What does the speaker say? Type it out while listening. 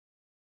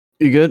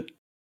You good?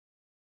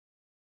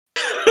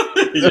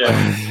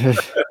 Yeah.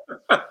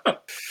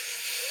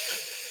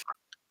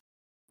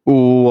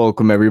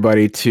 Welcome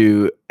everybody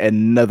to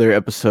another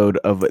episode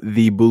of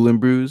the Bull and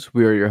Brews.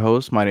 We are your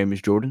hosts. My name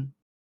is Jordan.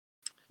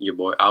 Your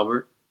boy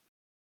Albert.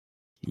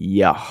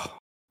 Yeah.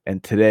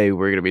 And today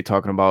we're gonna be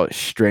talking about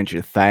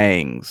Stranger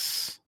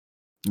Things.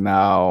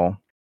 Now,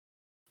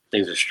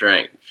 Things are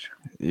strange.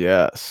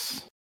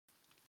 yes.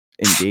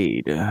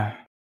 Indeed.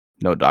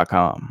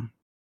 No.com.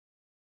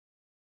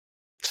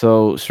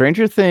 So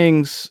Stranger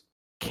Things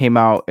came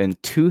out in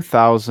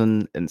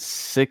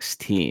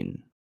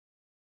 2016.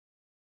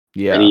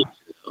 Yeah. Many years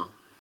ago.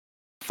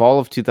 Fall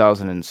of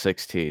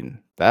 2016.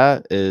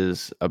 That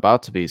is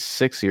about to be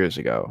 6 years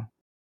ago.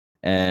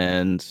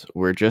 And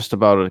we're just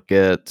about to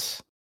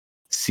get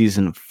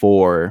season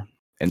 4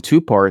 in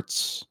 2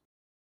 parts.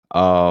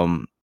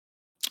 Oh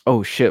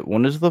shit,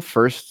 when is the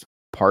first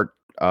part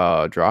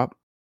drop?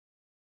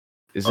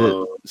 Is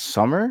it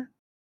summer?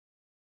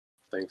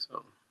 I think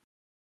so.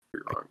 I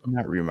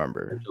cannot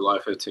remember. July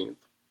 15th.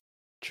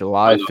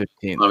 July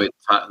 15th. No,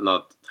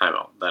 not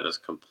timeout. That is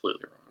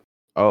completely wrong.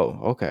 Oh,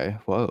 okay.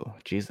 Whoa,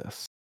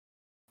 Jesus.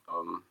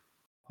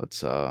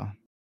 Let's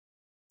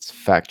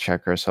fact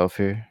check ourselves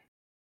here.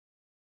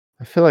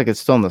 I feel like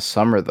it's still in the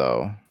summer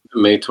though.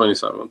 May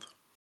 27th.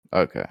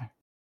 Okay.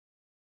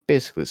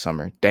 Basically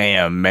summer.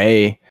 Damn,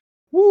 May.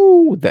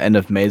 Woo! The end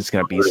of May is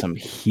gonna be some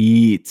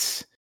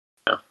heat.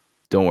 Yeah.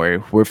 Don't worry,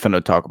 we're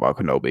finna talk about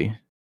Kenobi.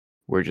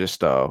 We're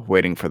just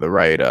waiting for the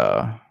right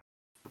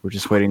we're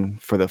just waiting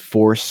for the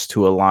force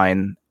to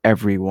align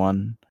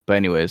everyone. But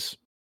anyways,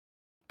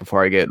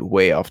 before I get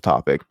way off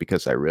topic,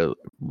 because I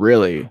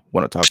really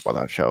want to talk about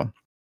that show.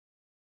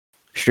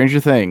 Stranger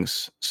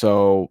Things.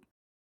 So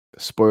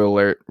spoiler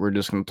alert, we're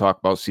just gonna talk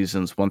about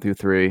seasons 1 through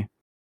 3.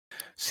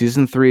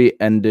 Season 3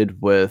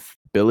 ended with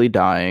Billy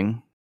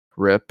dying,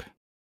 rip,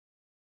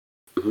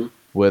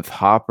 with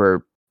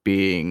Hopper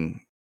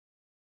being,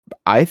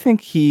 I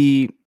think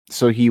he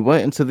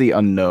went into the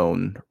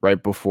unknown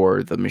right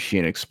before the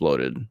machine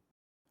exploded.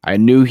 I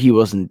knew he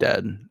wasn't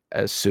dead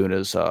as soon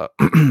as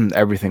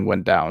everything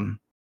went down.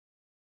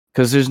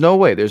 Because there's no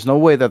way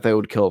that they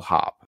would kill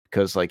Hop,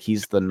 because like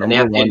he's the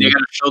number one. They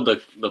gotta show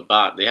the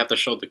bot. They have to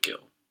show the kill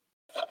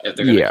if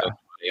they're gonna kill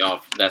somebody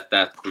off.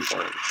 That's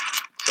important.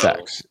 So.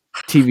 Facts.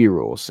 TV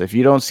rules. If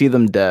you don't see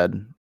them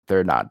dead,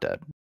 they're not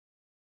dead.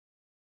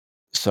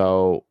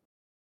 So,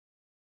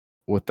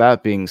 with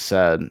that being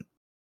said,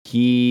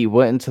 he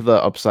went into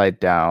the upside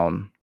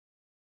down,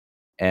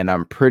 and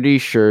I'm pretty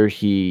sure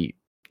he,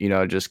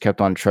 just kept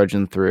on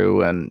trudging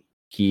through, and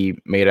he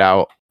made it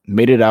out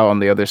on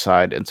the other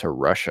side into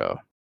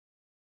Russia,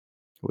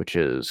 which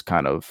is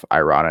kind of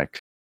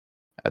ironic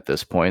at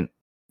this point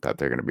that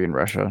they're going to be in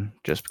Russia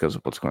just because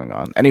of what's going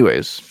on.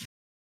 Anyways,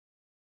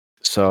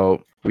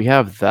 so we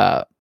have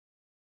that,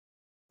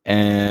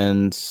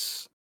 and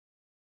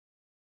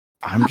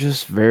I'm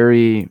just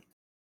very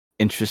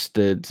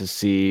interested to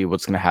see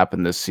what's going to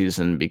happen this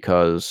season,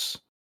 because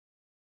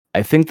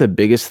I think the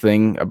biggest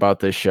thing about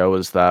this show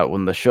is that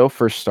when the show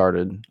first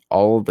started,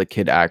 all of the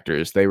kid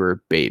actors, they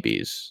were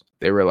babies.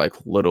 They were like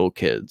little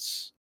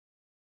kids.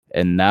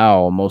 And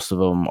now most of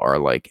them are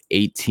like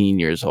 18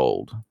 years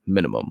old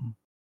minimum.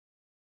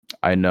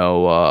 I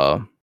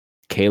know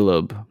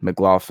Caleb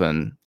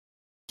McLaughlin,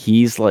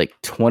 he's like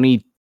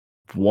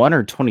 21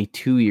 or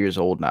 22 years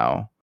old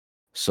now.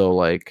 So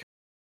like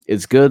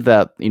it's good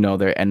that,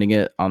 they're ending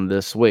it on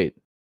this. Wait.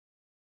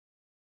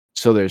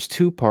 So there's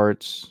 2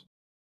 parts.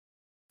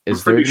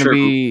 Is there going to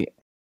be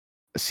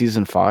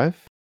season 5?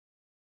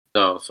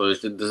 No, so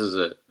this is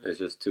it. It's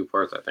just 2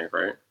 parts, I think,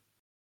 right?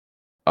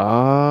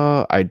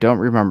 I don't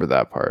remember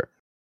that part.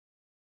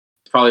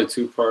 It's probably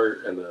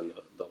 2-part, and then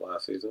the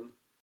last season.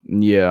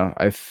 Yeah,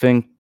 I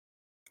think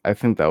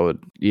that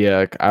would.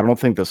 Yeah, I don't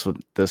think this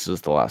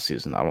is the last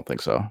season. I don't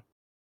think so.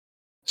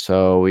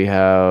 So we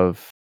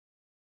have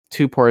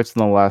 2 parts in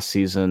the last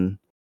season.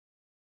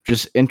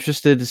 Just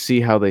interested to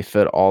see how they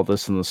fit all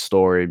this in the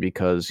story,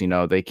 because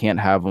they can't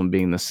have them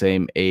being the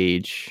same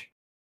age,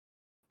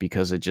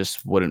 because it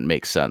just wouldn't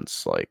make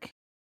sense. Like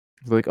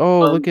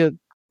oh, look at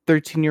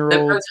 13-year-old.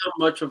 Depends how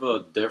much of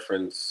a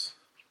difference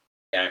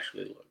they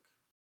actually look.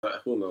 But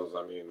who knows?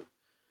 I mean,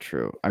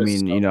 true. I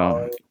mean,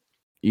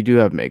 you do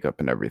have makeup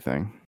and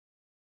everything.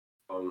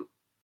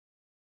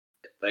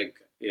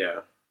 Yeah,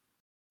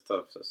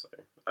 tough to say.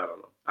 I don't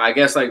know. I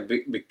guess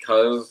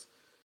because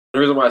the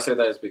reason why I say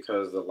that is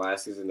because the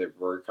last season they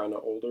were kind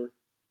of older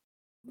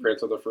compared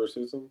to the first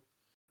season.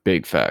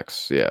 Big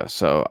facts. Yeah.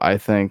 So I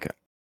think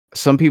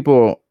some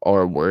people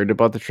are worried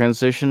about the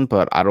transition,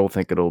 but I don't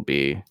think it'll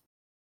be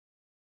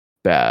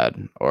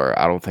bad, or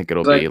I don't think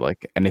it'll be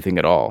like anything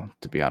at all,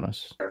 to be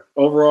honest.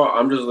 Overall,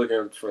 I'm just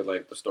looking for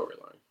like the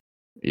storyline.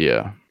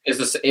 Yeah.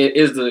 It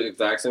is the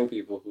exact same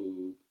people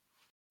who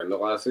in the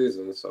last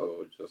season,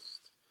 so just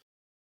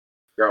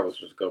let's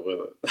just go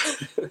with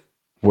it.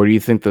 Where do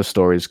you think the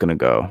story's gonna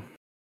go?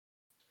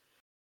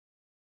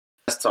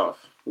 That's tough.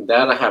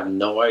 That I have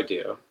no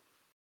idea.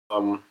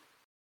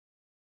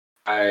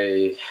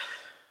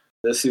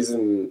 This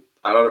season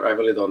I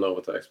really don't know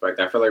what to expect.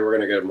 I feel like we're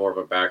gonna get more of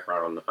a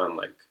background on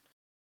like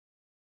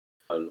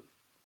on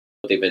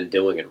what they've been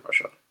doing in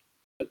Russia.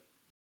 Like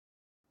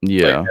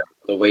Yeah,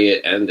 the way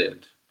it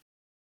ended,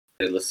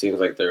 it seems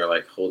like they're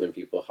like holding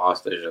people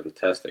hostage and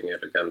testing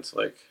it against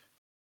like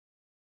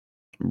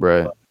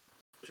right, what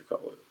you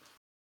call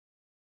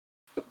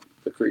it,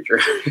 the creature.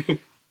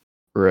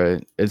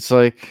 right. It's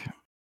like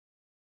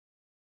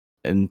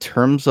in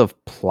terms of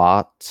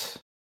plot,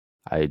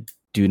 I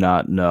do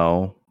not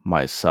know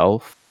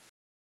myself,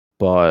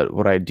 but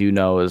what I do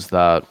know is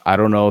that I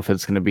don't know if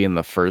it's going to be in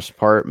the first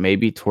part,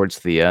 maybe towards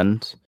the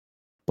end,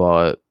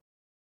 but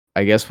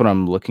I guess what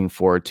I'm looking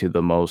forward to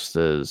the most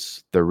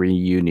is the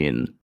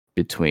reunion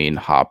between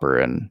Hopper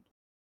and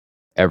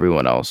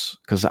everyone else.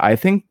 Because I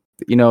think,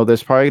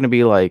 there's probably going to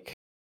be like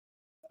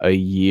a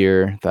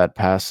year that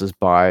passes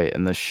by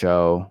in the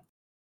show.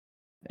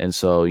 And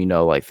so,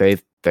 like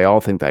they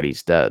all think that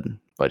he's dead,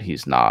 but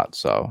he's not.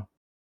 So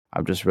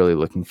I'm just really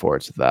looking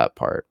forward to that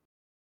part.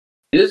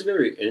 It is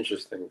very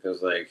interesting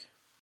because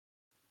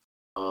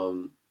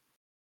um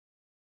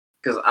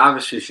because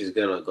obviously she's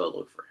gonna go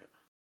look for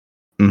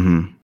him.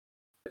 Hmm.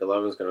 Like,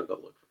 Eleven's gonna go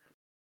look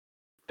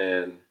for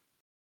him, and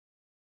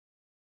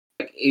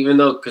like even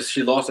though because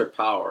she lost her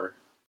power,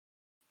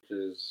 which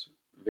is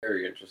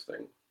very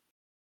interesting.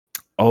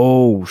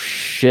 Oh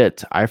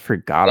shit. I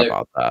forgot Like,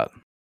 about that.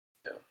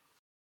 yeah.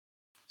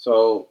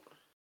 So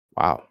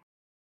Wow.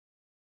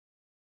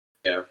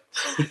 yeah,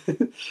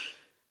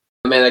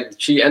 I mean, like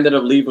she ended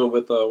up leaving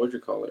with what you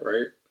call it,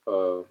 right?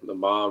 The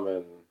mom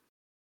and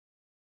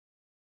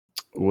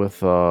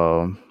With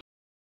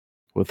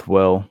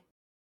Will,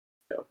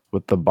 yeah.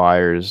 with the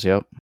buyers,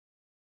 yep.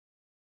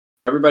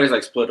 Everybody's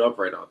like split up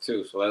right now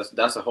too. So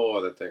that's a whole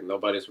other thing.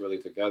 Nobody's really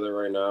together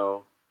right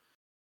now.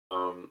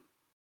 Um,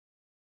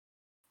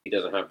 he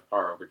doesn't have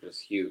power, which is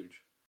huge.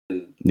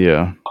 And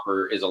Yeah.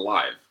 Hopper is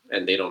alive,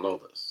 and they don't know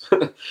this.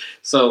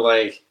 So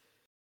like,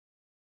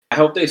 I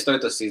hope they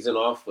start the season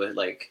off with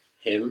like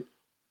him,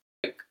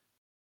 like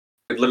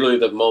literally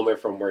the moment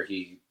from where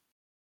he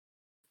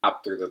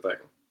hopped through the thing.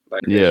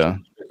 Like they should Yeah.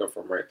 pick up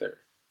from right there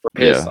for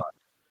his Yeah. side.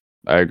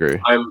 I agree.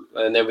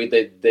 And then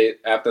they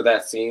after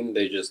that scene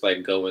they just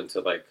like go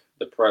into like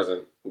the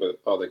present with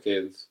all the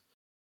kids,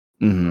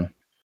 Mhm.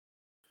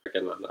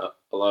 and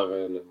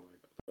 11 and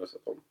like the rest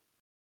of them.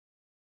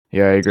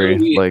 Yeah, I It's gonna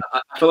agree. be. Like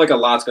I feel like a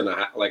lot's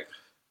gonna like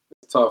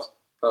it's tough.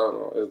 I don't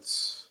know.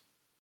 It's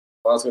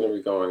a lot's gonna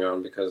be going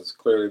on because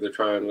clearly they're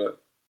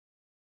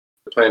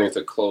planning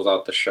to close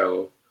out the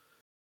show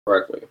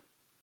correctly.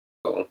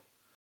 So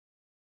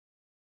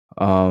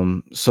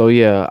so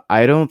yeah,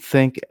 I don't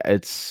think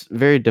it's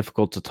very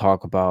difficult to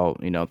talk about,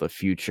 the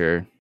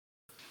future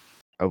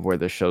of where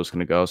the show's going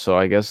to go. So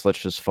I guess let's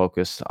just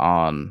focus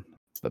on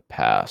the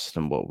past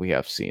and what we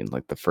have seen,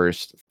 like the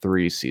first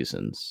 3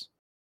 seasons.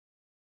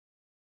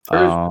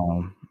 first,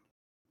 Um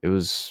it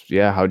was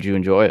yeah, how'd you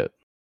enjoy it?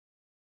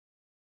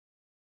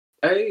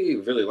 I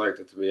really liked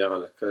it to be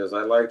honest because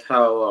I liked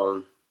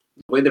how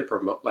the way they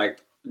promote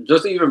like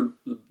just even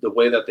the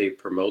way that they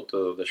promote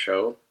the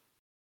show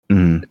is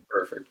Mhm.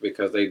 perfect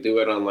because they do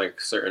it on like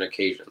certain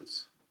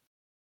occasions,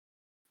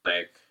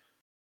 like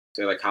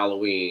say like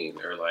Halloween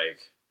or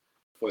like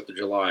 4th of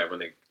July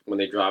when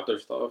they drop their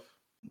stuff,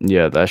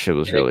 Yeah, that shit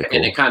was and it really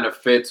and it cool. kind of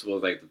fits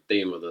with like the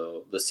theme of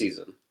the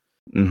season.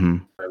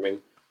 Mhm. I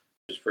mean,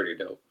 it's pretty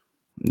dope.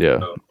 Yeah.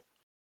 So,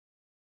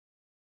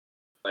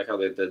 like how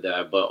they did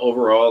that, but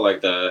overall,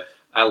 like the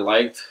I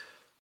liked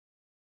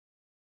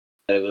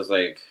that it was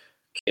like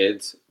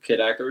kid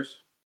actors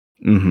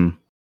Mhm.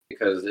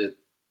 because it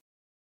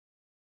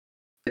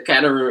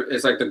kind of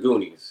it's like the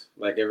Goonies.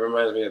 Like it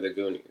reminds me of the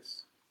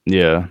Goonies.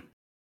 Yeah.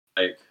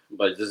 Like,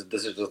 but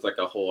this is just like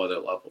a whole other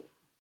level.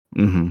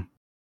 Mhm.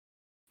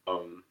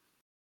 Um,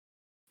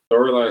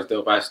 Storyline's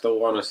dope. I still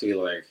want to see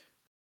like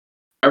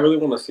I really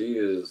want to see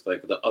is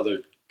like the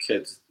other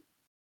kids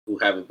who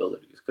have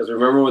abilities. Because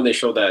remember when they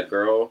showed that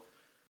girl?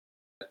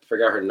 I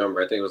forgot her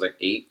number. I think it was like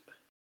 8.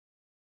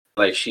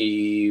 Like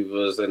she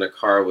was in a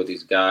car with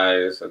these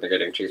guys, and they're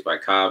getting chased by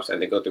cops,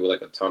 and they go through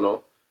like a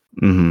tunnel.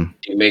 Mhm.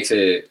 It makes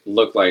it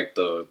look like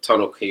the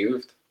tunnel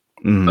caved,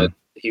 but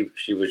Mhm.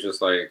 she was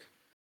just like,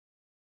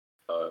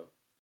 uh,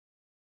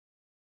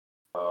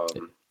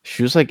 um,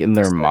 She was like in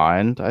their it's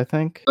mind, I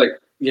think. like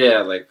yeah,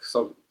 like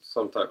some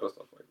type of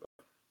stuff like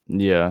that.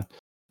 Yeah.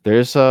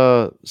 There's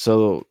so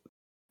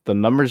the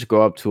numbers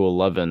go up to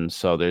 11,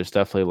 so there's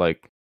definitely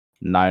like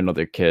 9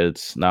 other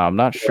kids. Now, I'm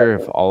not sure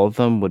if Yeah, all of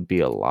them would be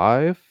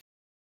alive.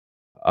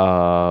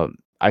 Uh,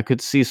 I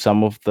could see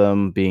some of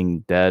them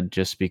being dead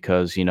just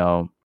because,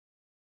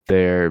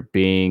 they're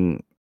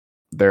being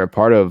they're a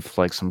part of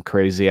like some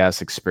crazy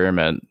ass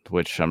experiment,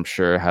 which I'm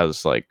sure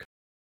has like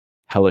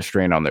hella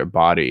strain on their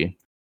body.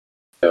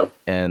 yeah,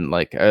 And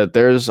like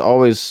there's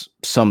always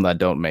some that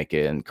don't make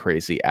it in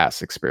crazy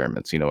ass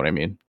experiments, you know what I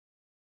mean?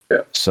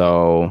 yeah.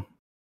 So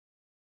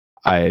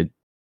I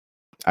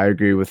I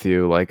agree with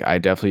you. Like, I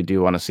definitely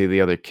do want to see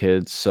the other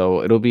kids.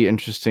 So it'll be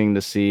interesting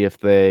to see if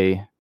they,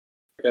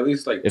 Like, at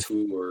least like if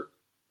 2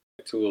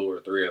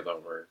 or 3 of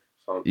them were.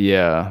 So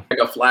Yeah. like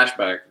a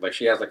flashback. Like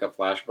she has like a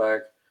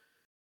flashback.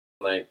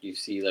 Like you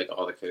see like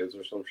all the kids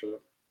or some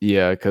shit.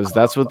 Yeah, because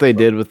that's what they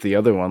did with the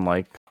other one.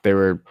 Like they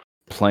were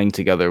playing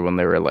together when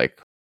they were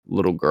like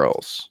little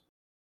girls.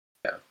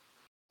 Yeah,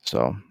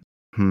 So,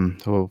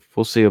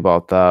 we'll see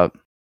about that.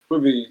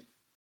 would be.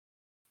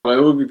 Well,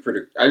 it would be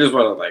pretty. I just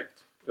want to like.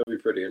 It would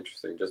be pretty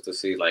interesting just to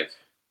see like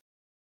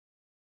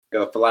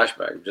a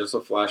flashback, just a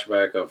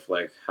flashback of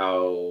like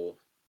how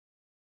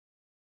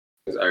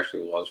it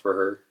actually was for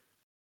her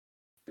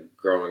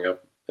growing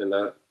up in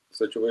that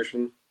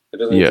situation. It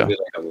doesn't need to Yeah, be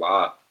like a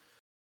lot.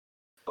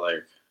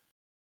 Like,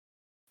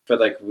 I feel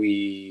like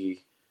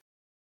we,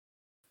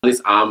 at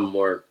least I'm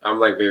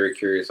like very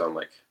curious on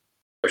like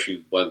what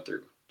she went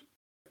through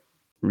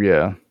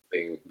yeah.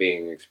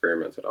 being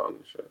experimented on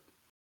and shit.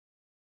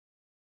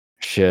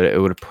 Shit, it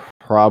would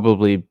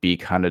probably be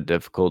kind of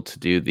difficult to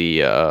do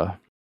the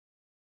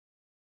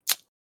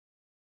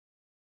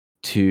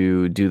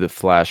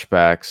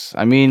flashbacks.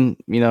 I mean,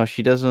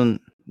 she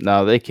doesn't.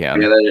 No, they Yeah, can.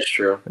 that is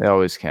true. They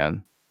always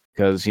can,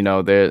 because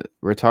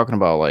we're talking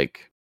about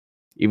like,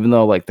 even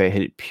though like they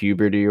hit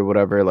puberty or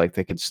whatever, like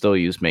they could still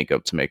use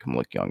makeup to make them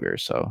look younger.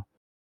 So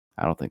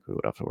I don't think we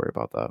would have to worry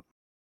about that.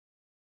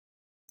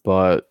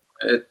 But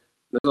There's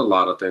a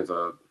lot of things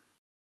that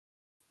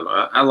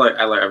I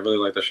really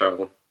like the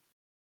show.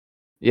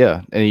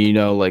 yeah,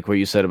 and like what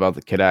you said about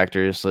the kid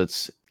actors,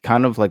 it's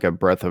kind of like a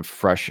breath of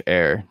fresh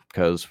air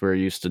because we're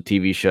used to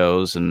TV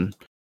shows and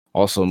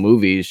also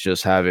movies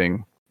just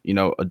having,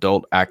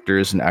 adult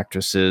actors and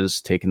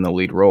actresses taking the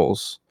lead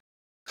roles.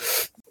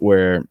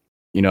 Where,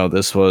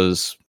 this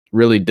was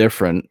really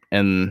different.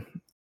 And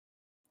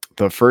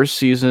the first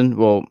season,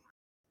 well,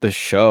 the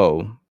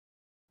show,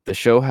 the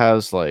show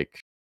has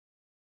like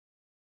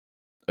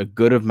a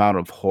good amount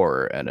of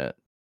horror in it,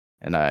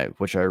 and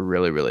which I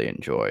really, really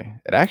enjoy.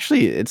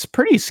 It's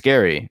pretty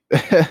scary.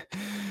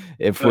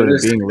 If It we're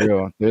is. being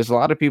real, there's a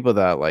lot of people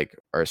that like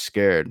are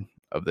scared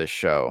of this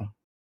show,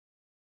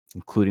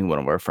 including one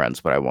of our friends,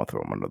 but I won't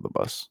throw him under the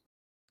bus.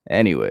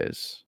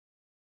 Anyways,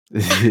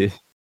 I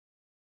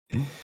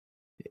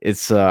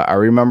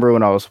remember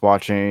when I was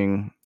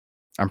watching,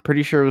 I'm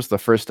pretty sure it was the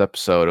first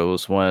episode. It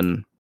was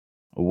when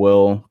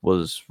Will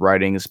was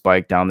riding his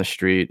bike down the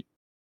street,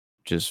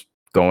 just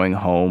going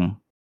home.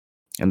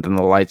 And then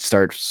the light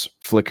starts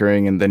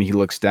flickering, and then he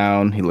looks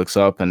down, he looks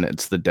up, and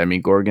it's the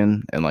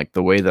Demigorgon. And like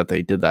the way that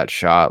they did that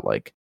shot,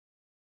 like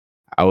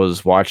I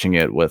was watching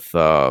it with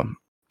one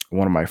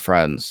of my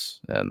friends,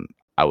 and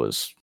I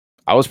was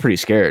I was pretty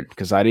scared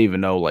because I didn't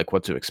even know like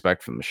what to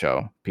expect from the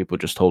show. People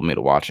just told me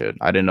to watch it.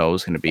 I didn't know it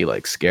was going to be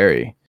like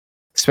scary,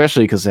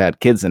 especially because it had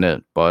kids in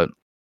it. But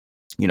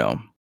you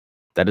know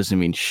that doesn't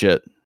mean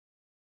shit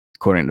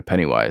according to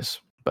Pennywise.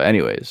 But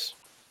anyways,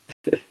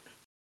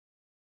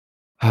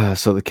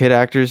 so the kid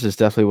actors is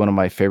definitely one of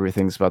my favorite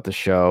things about the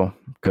show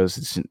because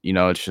it's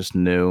just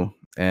new,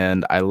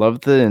 and I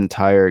love the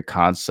entire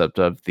concept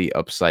of the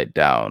upside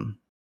down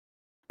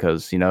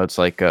because it's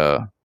like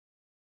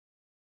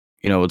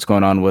what's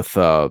going on with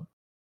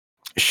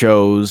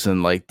shows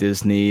and like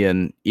Disney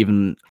and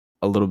even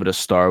a little bit of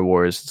Star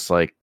Wars. It's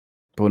like,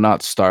 well,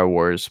 not Star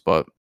Wars,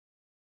 but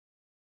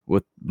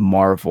with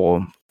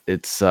Marvel,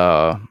 it's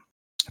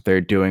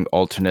they're doing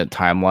alternate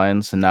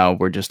timelines, and now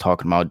we're just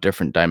talking about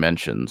different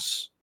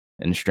dimensions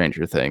in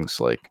Stranger Things.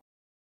 Like,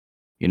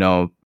 you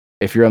know,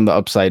 if you're on the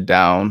upside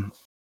down,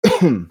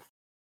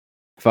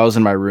 if I was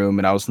in my room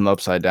and I was in the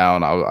upside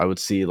down, I would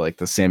see like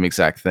the same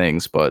exact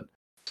things, but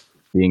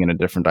being in a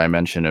different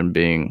dimension and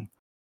being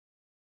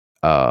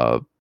uh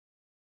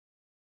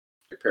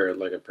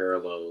Like a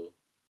parallel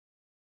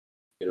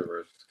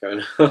universe,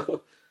 kind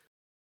of.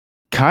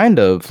 kind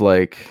of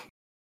like,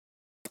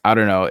 I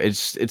don't know,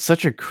 it's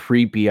such a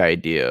creepy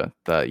idea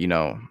that,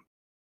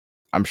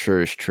 I'm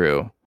sure is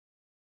true.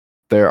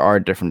 There are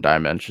different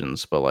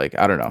dimensions, but like,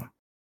 I don't know.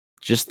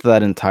 Just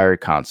that entire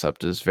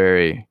concept is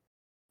very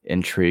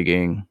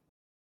intriguing.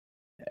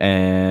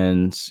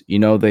 And,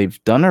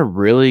 they've done a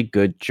really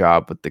good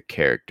job with the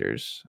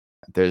characters.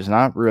 There's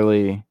not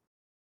really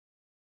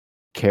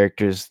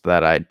characters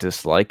that I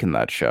dislike in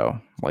that show.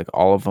 Like,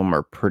 all of them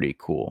are pretty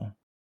cool.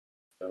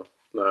 No,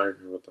 no, I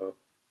agree with that. I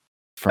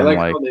From like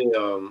like, how they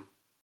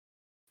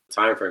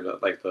time frame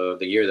that, like the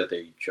year that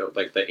they showed,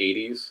 like the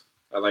 '80s.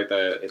 I like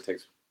that it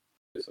takes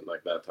place in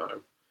like that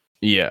time,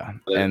 yeah,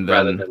 and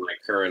rather then than like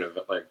current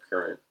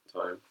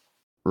time.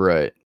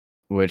 right,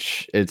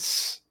 which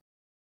it's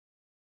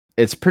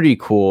pretty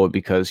cool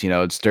because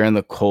it's during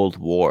the Cold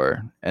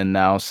War, and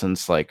now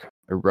since like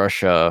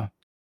Russia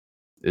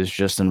is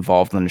just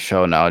involved in the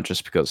show now,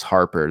 just because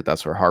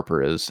that's where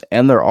Harper is,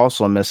 and they're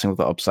also messing with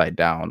the Upside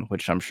Down,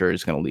 which I'm sure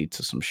is going to lead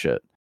to some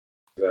shit.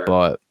 Exactly.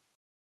 But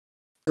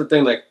That's the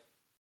thing, like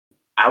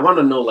I want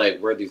to know like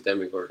where these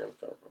demigorgons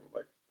come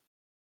from.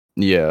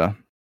 yeah,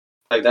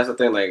 Like that's the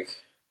thing. Like,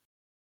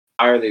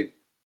 are they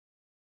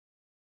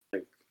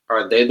like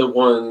are they the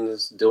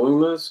ones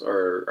doing this,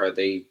 or are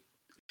they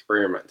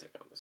experimenting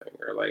on this thing,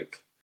 or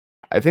like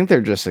I think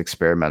they're just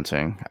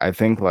experimenting. I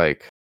think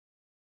like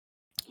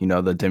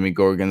the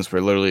Demigorgons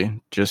were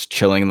literally just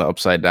chilling in the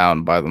Upside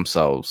Down by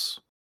themselves.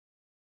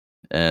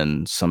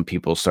 And some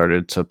people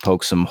started to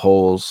poke some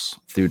holes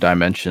through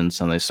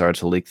dimensions and they started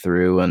to leak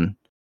through, and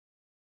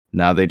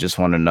now they just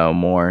want to know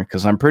more,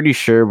 because I'm pretty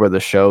sure where the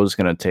show is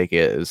going to take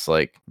it is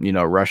like,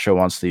 Russia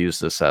wants to use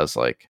this as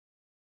like,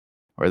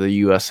 or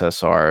the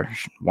USSR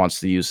wants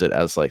to use it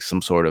as like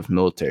some sort of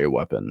military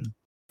weapon,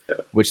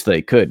 which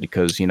they could,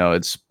 because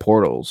it's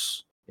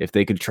portals. If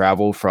they could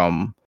travel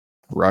from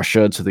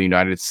Russia to the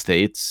United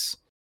States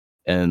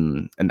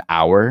in an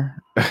hour,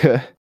 they're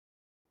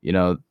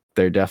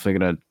definitely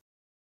gonna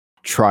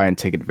try and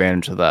take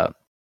advantage of that.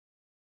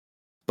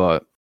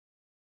 But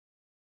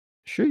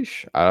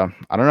sheesh, I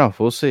don't know.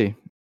 We'll see.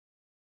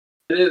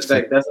 It is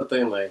like that's the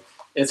thing. Like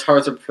it's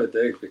hard to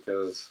predict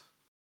because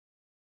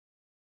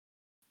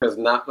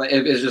not like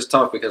it's just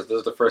tough because this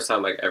is the first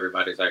time like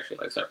everybody's actually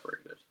like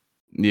separated.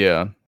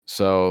 Yeah.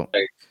 So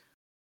Like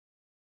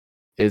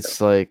it's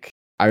like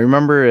I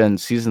remember in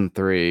season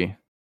 3,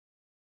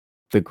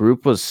 the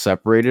group was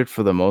separated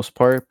for the most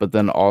part, but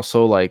then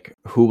also like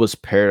who was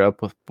paired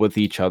up with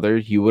each other,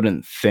 you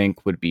wouldn't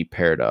think would be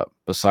paired up.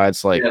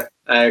 Besides like yeah,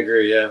 I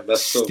agree. Yeah,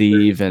 that's so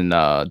Steve and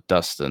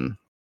Dustin,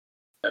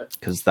 yeah.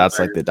 because that's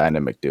like the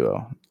dynamic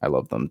duo. I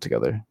love them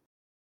together.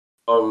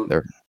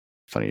 They're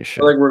funny as I shit.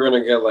 feel like we're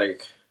gonna get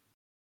like,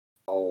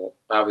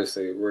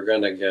 obviously we're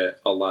gonna get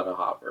a lot of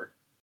Hopper.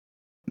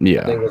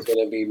 Yeah, I think it's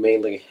gonna be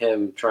mainly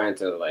him trying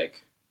to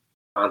like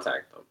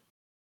contact them.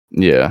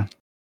 Yeah,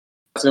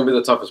 That's gonna be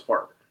the toughest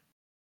part.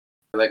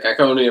 Like I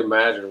can only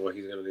imagine what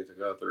he's gonna need to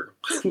go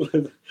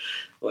through.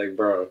 Like,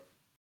 bro,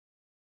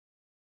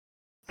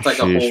 it's like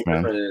a whole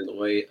different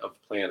way of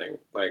planning.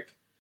 Like,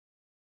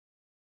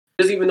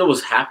 he doesn't even know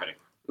what's happening.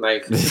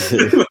 Like,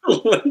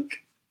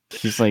 like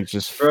he's like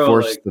just bro,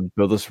 forced like, to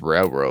build this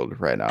railroad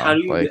right now. how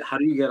do you like, how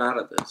do you get out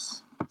of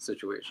this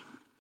situation?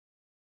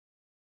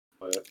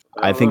 But,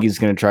 I think he's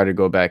gonna try to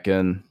go back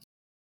in.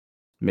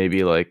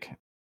 Maybe like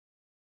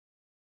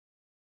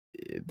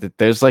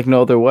there's like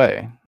no other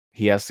way.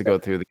 He has to go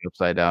through the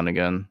Upside Down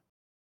again,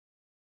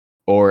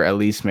 or at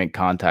least make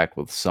contact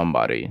with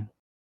somebody,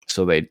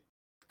 so they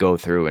go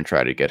through and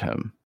try to get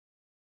him.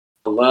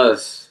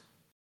 Unless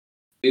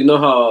you know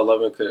how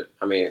 11 could.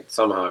 I mean,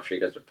 somehow if she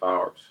gets her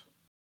powers,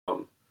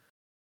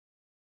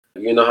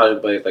 you know how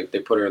like they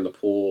put her in the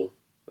pool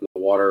in the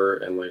water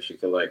and like she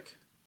could like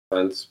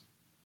sense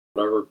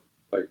whatever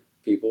like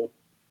people.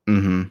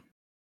 Mm-hmm.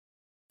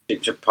 She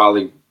should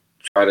probably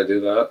try to do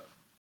that.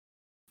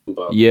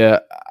 But Yeah.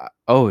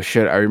 Oh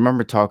shit! I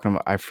remember talking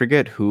about. I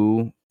forget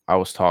who I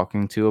was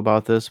talking to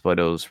about this, but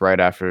it was right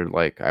after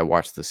like I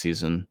watched the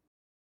season,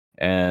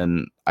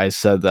 and I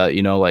said that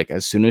like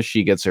as soon as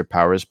she gets her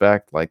powers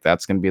back, like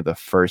that's gonna be the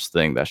first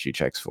thing that she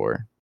checks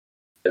for.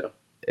 yeah,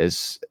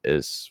 Is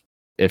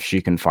if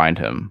she can find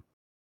him,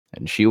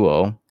 and she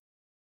will. you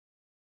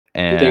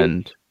think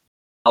And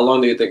how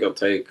long do you think it'll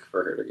take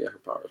for her to get her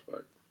powers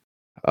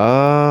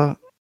back?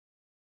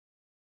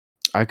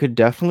 I could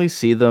definitely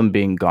see them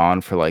being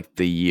gone for like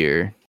the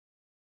year.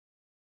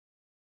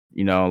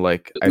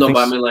 Like I No, think.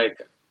 but I mean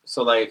like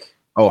so like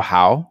Oh,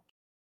 how?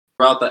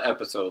 throughout the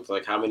episodes,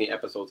 like how many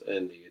episodes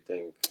in do you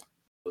think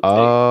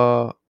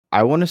it'll take?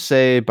 I want to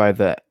say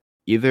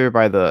either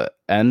by the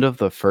end of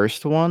the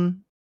first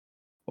one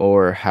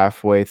or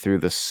halfway through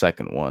the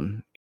second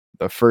one.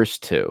 The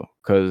first two,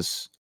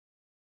 because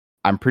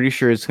I'm pretty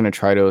sure it's gonna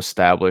try to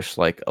establish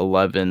like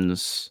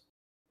 11's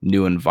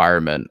new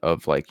environment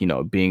of like,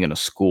 being in a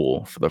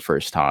school for the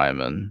first time,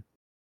 and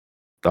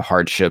the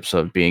hardships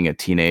of being a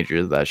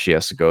teenager that she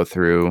has to go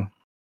through.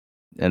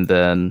 And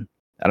then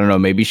I don't know,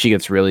 maybe she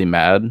gets really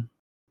mad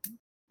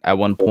at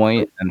one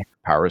point and her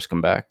powers come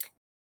back.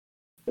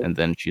 And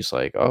then she's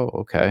like, "Oh,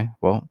 okay.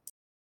 Well,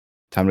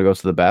 time to go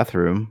to the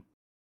bathroom."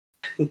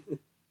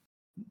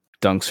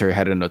 Dunks her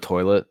head in a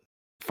toilet,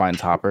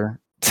 finds Hopper.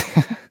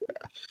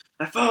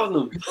 I found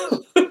them.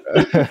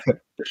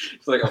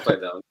 It's like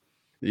upside down.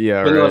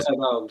 Yeah, Bring it right. upside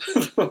down.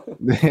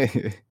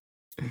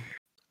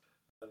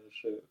 Oh,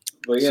 shit.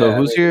 But So yeah,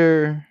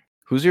 I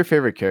who's your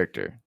favorite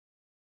character?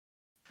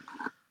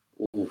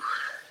 mean, oof,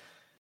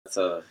 that's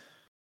there's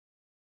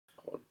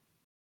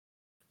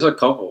a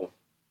couple.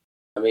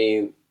 I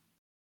mean,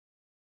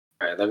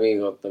 all right, let me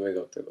go through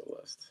the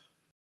list.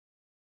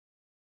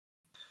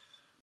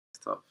 It's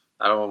tough.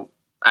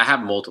 I have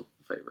multiple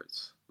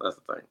favorites. That's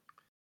the thing.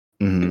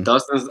 Mhm.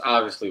 Dustin's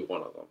obviously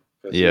one of them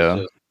because he's Yeah.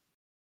 just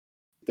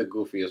the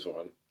goofiest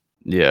one.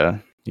 Yeah.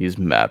 He's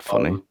mad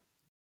funny.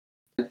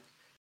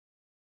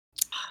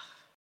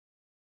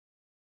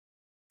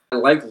 I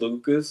like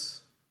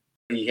Lucas.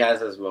 He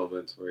has his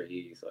moments where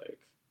he's like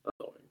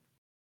annoying.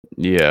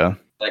 Yeah.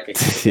 Like,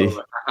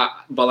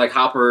 but like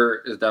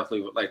Hopper is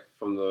definitely like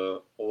from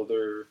the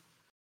older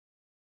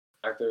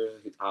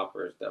actors.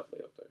 Hopper is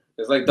definitely up there.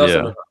 It's like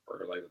Dustin Yeah. and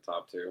Hopper are like the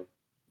top two.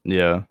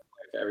 Yeah. Like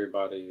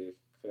everybody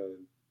could.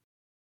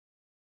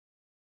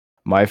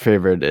 My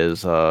favorite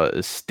is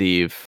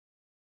Steve.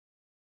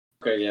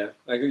 Okay, yeah,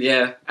 like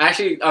yeah.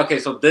 Actually, okay.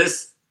 So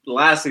this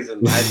last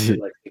season I did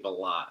like Steve a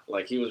lot.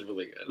 Like he was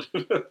really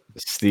good.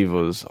 Steve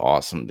was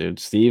awesome, dude.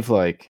 Steve,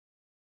 like,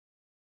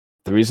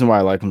 the reason why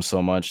I like him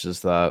so much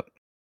is that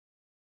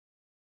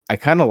I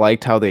kind of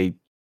liked how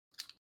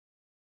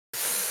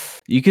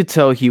you could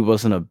tell he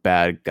wasn't a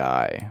bad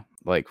guy,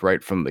 like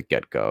right from the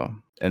get go.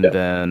 And Yeah.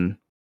 then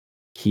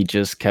he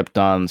just kept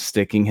on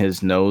sticking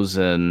his nose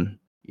in,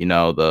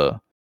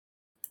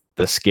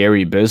 the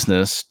scary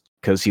business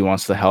because he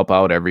wants to help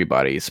out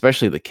everybody,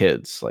 especially the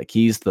kids. Like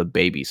he's the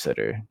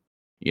babysitter,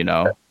 you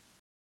know?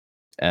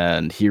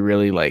 And he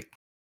really like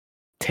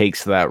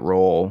takes that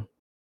role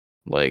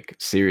like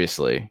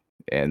seriously,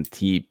 and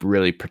he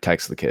really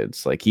protects the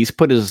kids. Like he's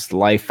put his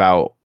life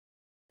out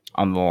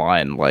on the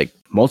line like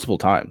multiple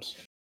times.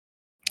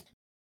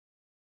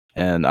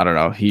 And I don't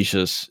know, he's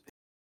just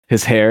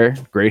his hair,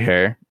 great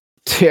hair.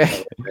 That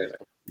was amazing.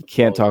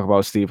 Can't talk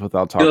about Steve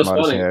without It talking was about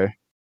his funny. hair.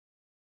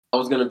 I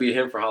was gonna be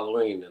him for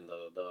Halloween in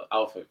the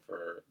outfit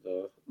for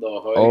the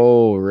Ahoy.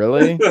 Oh,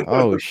 really? I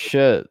Oh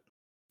shit. was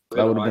That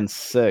gonna would have rock. been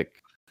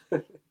sick.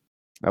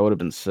 That would have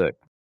been sick.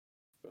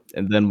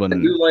 And then I do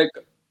when like.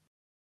 Oh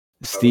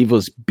Steve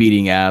was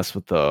beating ass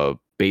with a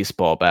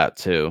baseball bat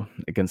too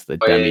against the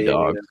yeah, demi yeah,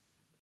 dog, yeah.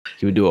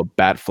 he would do a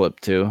bat flip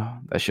too.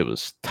 That shit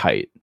was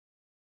tight.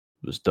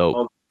 It was dope.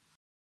 Um,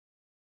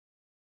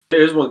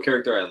 there's one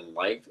character I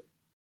liked,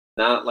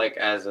 not like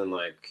as in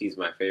like he's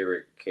my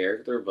favorite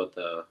character, but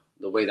the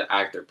way the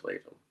actor played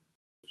him,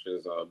 which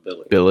is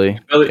Billy. Billy,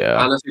 Billy, yeah.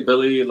 honestly,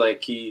 Billy,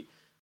 like he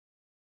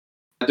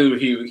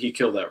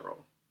killed that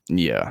role.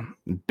 Yeah.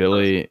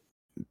 Honestly,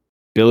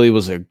 Billy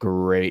was a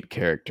great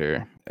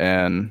character.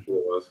 And he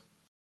was.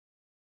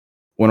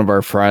 one of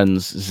our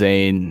friends,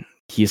 Zane,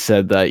 he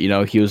said that,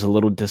 he was a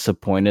little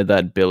disappointed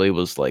that Billy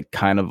was like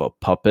kind of a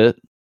puppet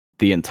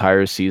the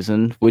entire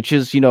season, which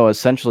is,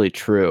 essentially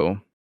true,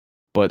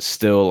 but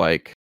still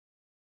like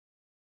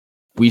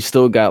we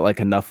still got like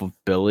enough of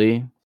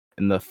Billy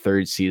in the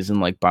third season,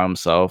 like by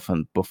himself,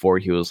 and before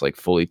he was like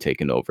fully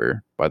taken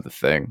over by the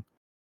thing.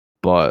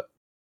 But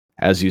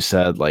as you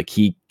said, like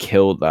he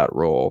killed that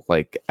role,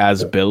 like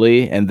as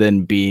Billy, and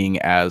then being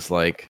as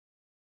like,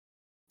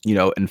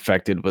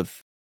 infected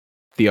with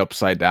the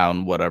upside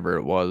down, whatever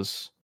it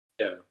was.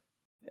 Yeah.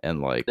 And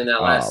In like, that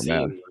oh last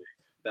man. scene, like,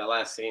 that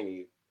last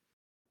scene,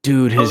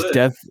 Dude, that was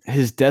it.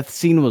 his death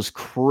scene was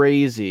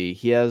crazy.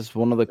 He has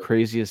one of the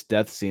craziest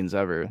death scenes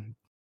ever.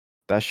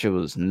 That shit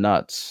was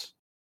nuts.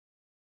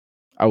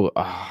 I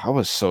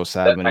was so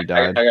sad when he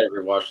died. I gotta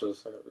rewatch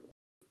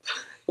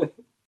this.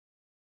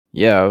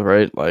 Yeah,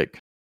 right.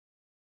 Like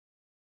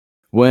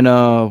when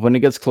it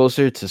gets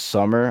closer to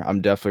summer,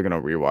 I'm definitely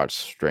gonna rewatch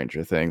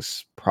Stranger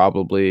Things.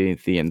 Probably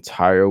the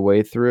entire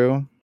way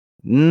through.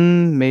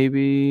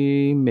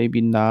 Maybe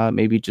not.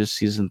 Maybe just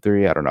season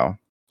 3. I don't know.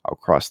 I'll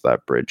cross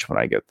that bridge when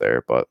I get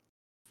there, but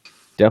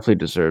definitely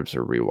deserves a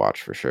rewatch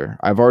for sure.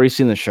 I've already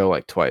seen the show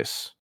like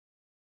twice.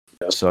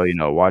 Yeah. So,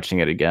 watching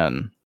it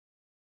again.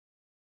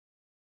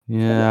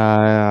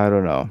 Yeah, I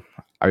don't know.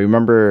 I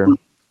remember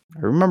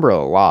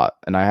a lot,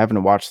 and I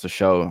haven't watched the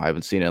show. I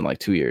haven't seen it in like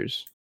 2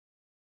 years.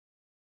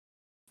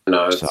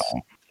 No, So,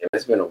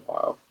 it's been a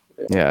while.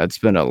 Yeah. yeah, it's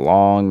been a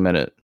long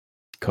minute.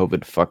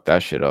 COVID fucked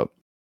that shit up.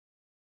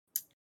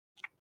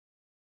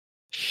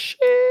 Shit.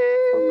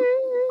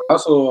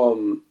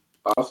 Um,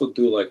 I also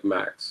do like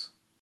Max.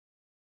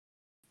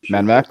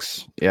 Mad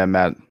Max? Yeah,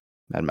 Mad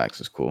Max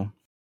is cool.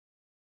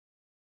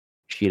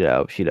 She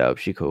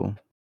cool.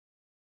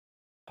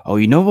 Oh,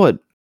 you know what?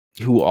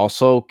 Who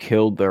also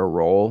killed their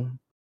role?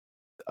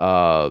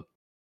 Uh,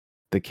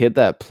 the kid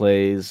that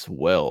plays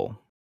Will.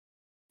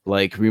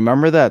 Like,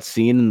 remember that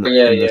scene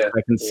Yeah, in the yeah,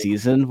 second yeah.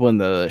 season when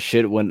the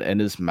shit went in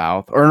his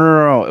mouth? Or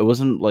no, it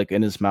wasn't like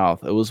in his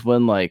mouth. It was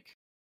when like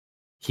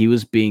he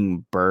was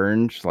being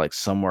burned like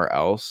somewhere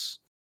else,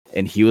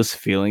 and he was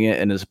feeling it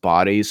in his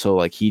body. So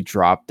like he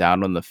dropped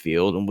down on the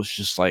field and was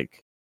just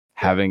like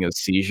having a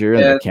seizure,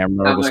 and the Yeah,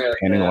 camera I'm was not gonna.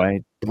 panning Yeah,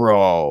 away.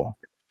 Bro,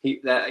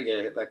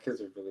 that kid's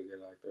a really good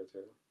actor too.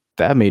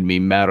 that made me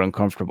mad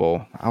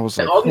uncomfortable. I was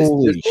And like, all this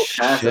holy whole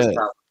cast is shit.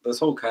 this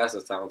whole cast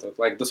is talented.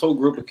 Like this whole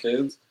group of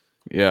kids,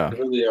 Yeah. they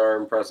really are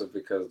impressive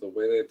because the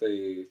way that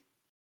they.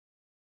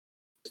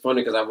 It's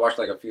funny because I watched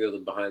like a few of the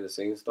behind the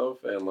scenes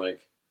stuff and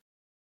like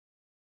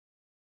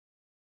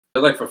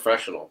they're like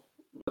professional,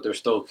 but they're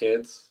still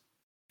kids.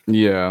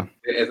 Yeah.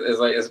 It's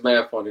like it's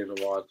mad funny to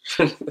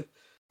watch.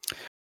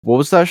 What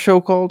was that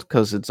show called?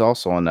 Because it's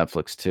also on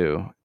Netflix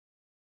too.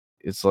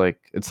 It's like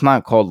it's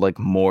not called like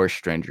More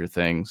Stranger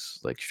Things,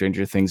 like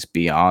Stranger Things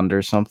Beyond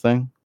or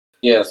something.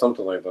 Yeah,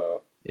 something like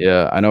that.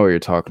 Yeah, I know what you're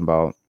talking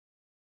about.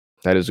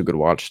 That is a good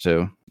watch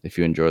too, if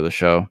you enjoy the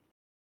show.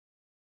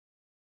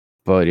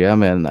 But yeah,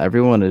 man,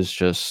 everyone is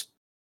just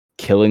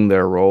killing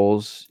their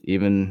roles.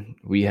 Even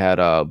we had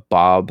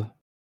Bob,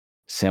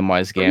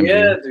 Samwise But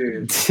yeah, Gamgee.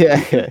 dude, he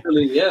was Yeah.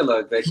 really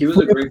like he was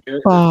a Rip great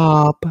character.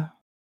 Bob. Rip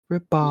He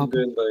was a Bob.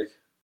 good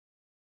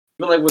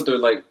even like with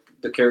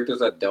the characters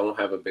that don't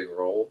have a big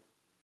role.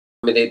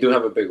 I mean, they do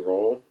have a big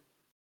role.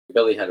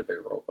 Billy had a big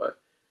role, but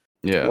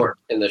they Yeah. weren't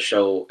in the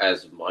show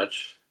as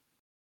much.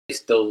 They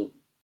still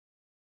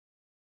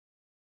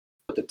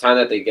But the time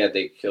that they get,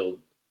 they killed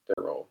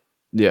their role.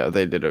 Yeah,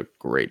 they did a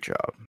great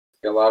job.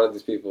 A lot of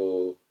these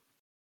people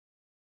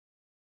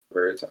are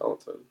very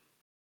talented.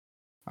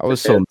 I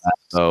was so mad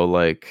though,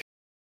 like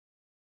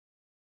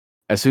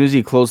as soon as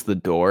he closed the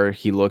door,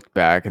 he looked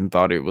back and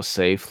thought it was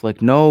safe.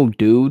 Like, no,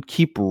 dude,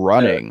 keep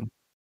running.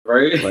 Yeah,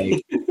 right?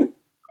 Like,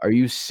 are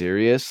you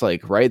serious?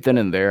 Like, right then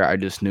and there, I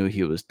just knew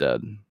he was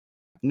dead.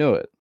 Knew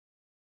it.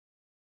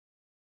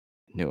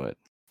 Knew it.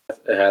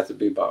 It has to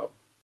be Bob.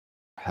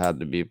 Had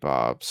to be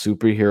Bob.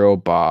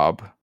 Superhero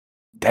Bob.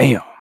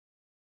 Damn.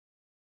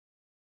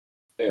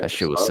 Yeah, That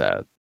shit was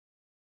sad.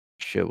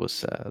 Shit was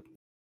sad.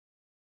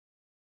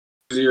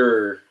 Who's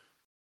your? I'm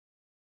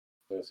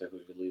gonna say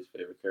who's your least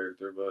favorite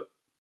character, but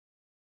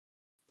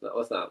no,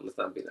 let's not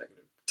be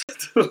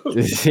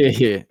negative.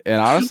 Yeah.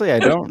 And honestly, I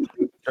don't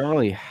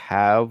really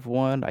have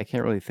one. I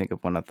can't really think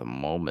of one at the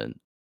moment.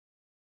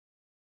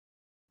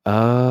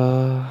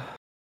 Yeah,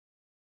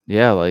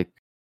 like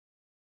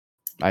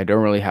I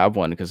don't really have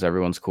one because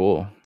everyone's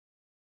cool.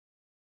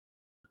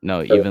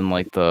 No, even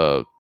like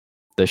the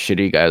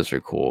shitty guys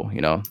are cool,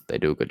 you know? They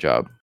do a good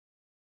job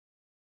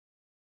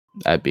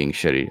at being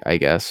shitty, I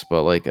guess.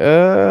 But like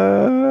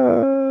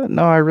no,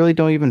 I really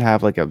don't even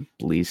have like a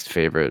least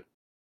favorite.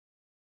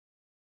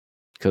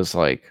 Cause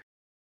like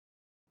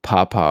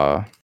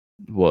Papa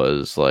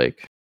was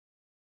like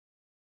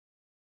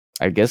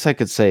I guess I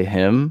could say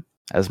him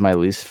as my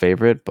least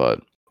favorite,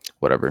 but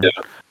whatever. Yeah.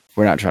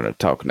 We're not trying to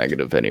talk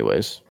negative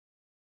anyways.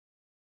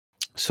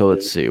 So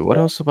let's see. What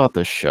else about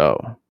the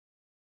show?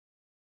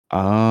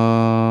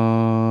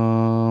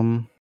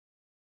 Oh,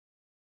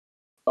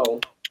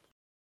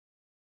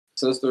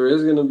 since there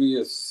is gonna be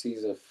a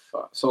season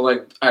 5, so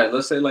like, all right,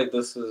 let's say like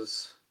this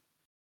is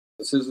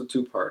a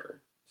 2-parter,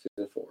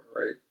 season 4,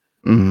 right?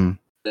 Mhm.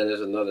 Then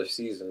there's another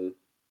season.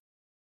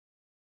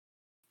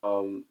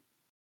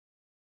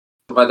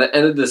 By the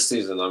end of this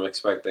season, I'm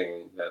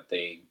expecting that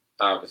they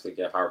obviously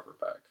get Harper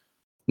back.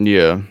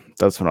 Yeah,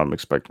 that's what I'm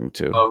expecting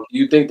too. Do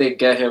you think they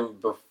get him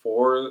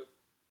before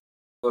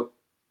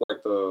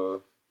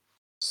the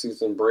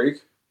season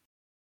break,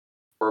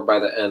 or by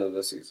the end of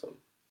the season?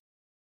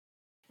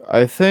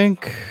 I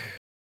think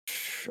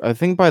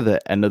by the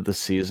end of the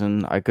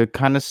season, I could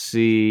kind of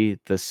see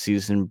the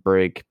season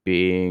break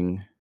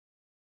being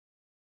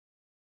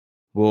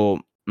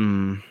well,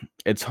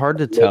 it's hard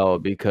to tell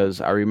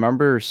because I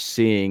remember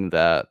seeing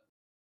that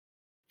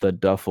the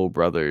Duffel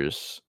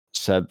brothers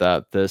said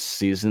that this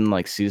season,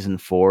 like season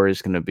 4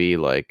 is going to be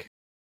like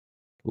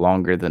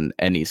longer than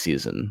any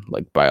season,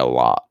 like by a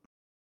lot.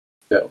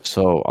 Yeah.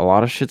 So a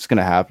lot of shit's going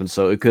to happen.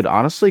 So it could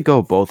honestly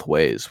go both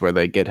ways where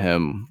they get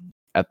him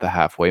at the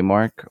halfway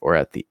mark or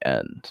at the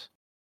end.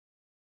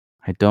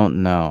 I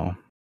don't know.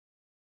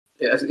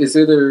 Yeah, it's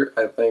either,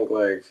 I think,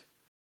 like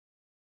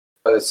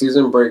by the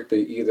season break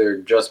they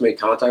either just make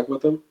contact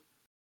with him,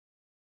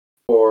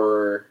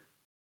 or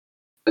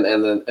and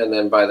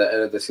then by the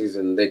end of the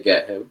season they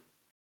get him.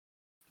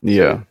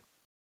 Yeah.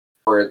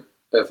 Or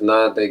if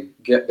not,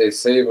 they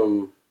save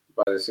him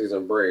by the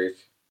season break,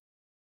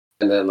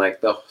 and then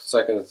like the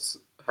second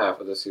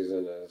half of the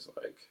season is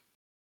like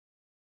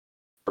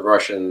the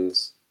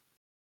Russians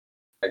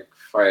like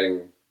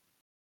fighting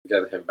to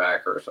get him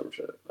back or some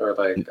shit, or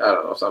like I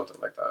don't know, something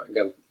like that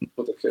again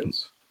with the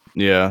kids.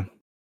 Yeah.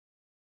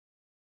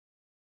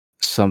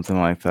 Something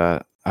like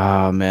that.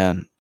 Oh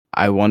man.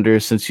 I wonder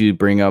since you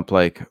bring up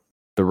like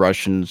the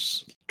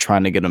Russians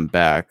trying to get him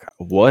back,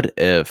 what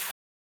if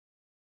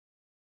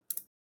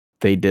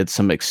they did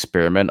some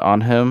experiment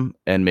on him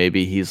and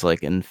maybe he's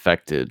like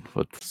infected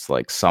with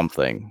like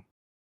something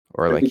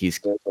or like he's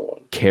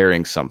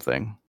carrying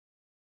something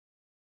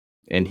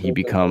and he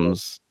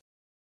becomes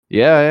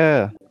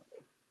yeah.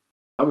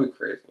 That would be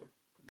crazy.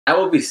 That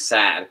would be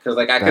sad because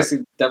like I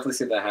could definitely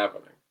see that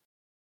happening.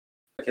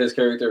 Like his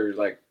character,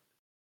 like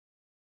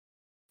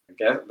I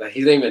guess that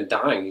he's not even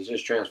dying; he's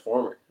just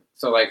transforming.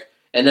 So like,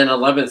 and then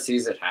 11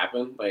 sees it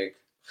happen. Like,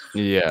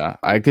 yeah,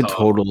 I could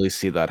totally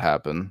see that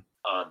happen.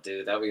 Oh,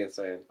 dude, that'd be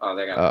insane. Oh,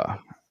 they got.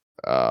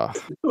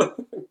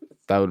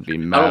 That would be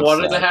mad. I don't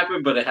want it to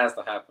happen, but it has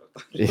to happen.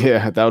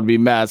 Yeah, that would be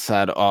mad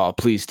sad. Oh,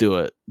 please do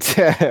it.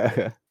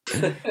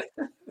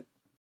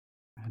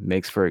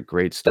 Makes for a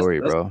great story,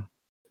 bro.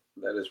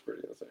 That is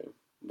pretty insane.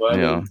 But I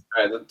mean, all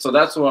right, so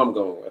that's what I'm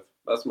going with.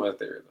 That's my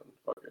theory then.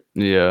 Fuck it.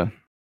 Yeah.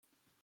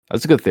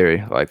 That's a good theory.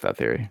 I like that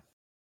theory.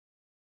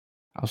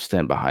 I'll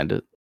stand behind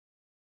it.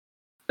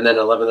 And then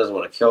 11 doesn't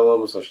want to kill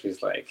him, so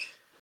she's like...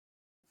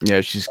 Yeah,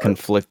 she's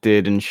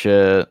conflicted and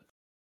shit.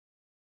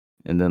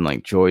 And then,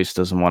 like, Joyce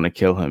doesn't want to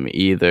kill him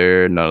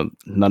either. None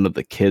of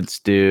the kids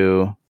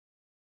do.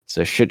 It's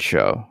a shit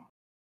show.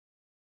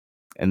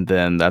 And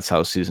then that's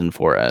how season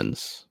 4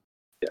 ends.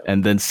 Yeah.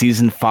 And then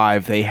season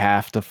 5, they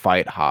have to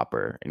fight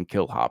Hopper and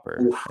kill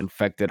Hopper. Oof.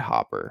 Infected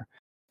Hopper.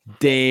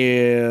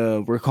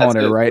 Damn. We're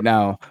calling it right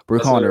now. We're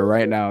calling it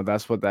right now.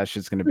 That's what that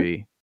shit's going to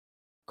be.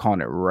 Calling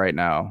it right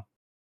now.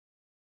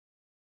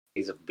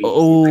 He's a beast.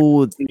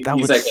 Oh, that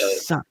would like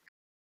suck.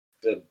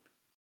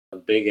 A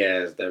big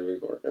ass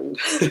Demogorgon.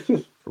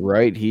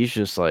 Right? He's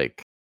just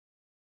like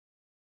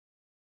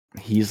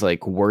he's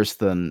like worse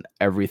than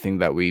everything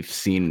that we've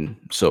seen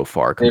so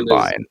far Name is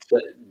combined.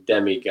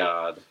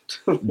 Demigod.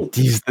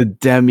 He's the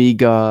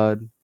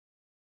demigod.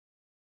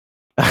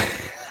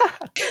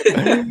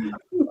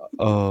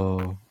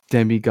 Oh,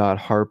 demigod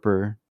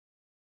Harper.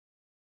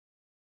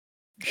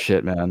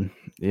 Shit, man. I mean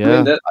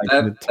Yeah, that I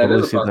that could that is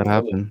totally a see that possibility.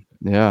 happen.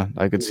 Yeah,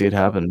 I could see it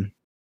happen.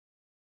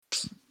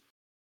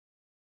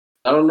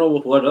 I don't know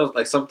what else.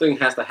 Like something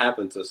has to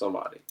happen to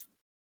somebody.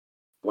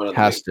 One of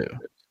the Has main to.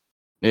 characters.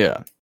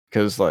 Yeah,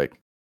 because like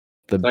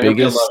the It's not gonna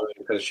be biggest. 11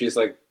 because she's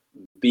like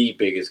the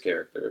biggest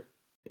character.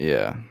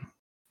 Yeah,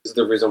 This is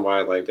the reason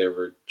why like they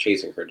were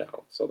chasing her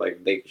down. So like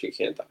she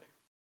can't die.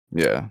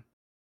 yeah.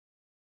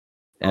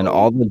 And Um,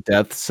 all the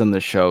deaths in the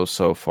show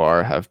so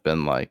far have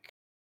been like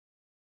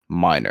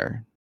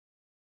minor.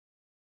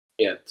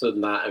 yeah, so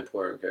not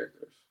important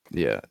characters.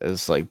 Yeah,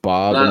 it's like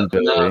Bob Not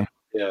and not Billy,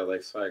 yeah,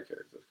 like side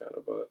characters kind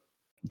of, but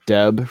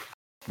Deb,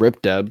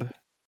 Rip Deb.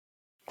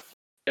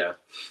 yeah.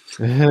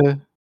 The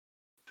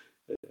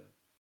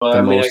But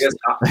I mean, I most.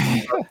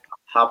 guess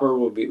Hopper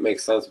would make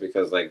sense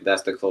because like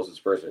that's the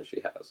closest person she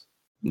has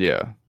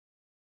Yeah,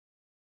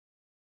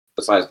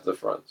 besides the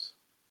fronts.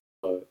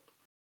 But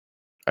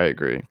I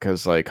agree.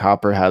 Because like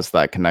Hopper has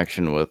that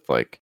connection with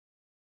like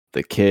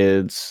the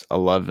kids,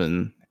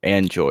 11,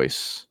 and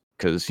Joyce.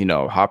 Because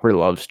Hopper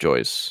loves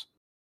Joyce.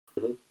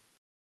 mhm.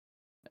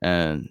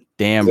 And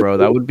damn, He's a bro,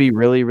 that cool. would be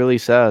really, really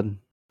sad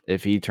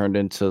if he turned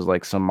into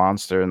like some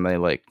monster and they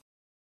like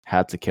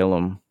had to kill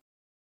him.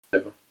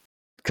 Yeah.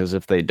 Because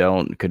if they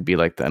don't, it could be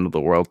like the end of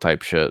the world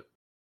type shit.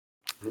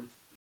 Mhm.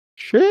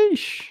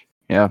 Sheesh.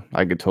 Yeah,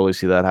 I could totally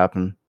see that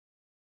happen.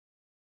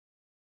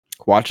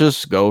 Watch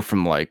us go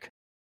from like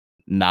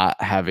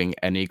not having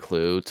any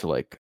clue to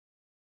like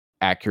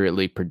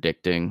accurately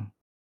predicting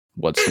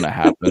what's gonna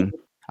happen.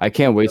 I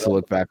can't wait to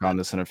look back on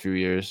this in a few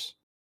years.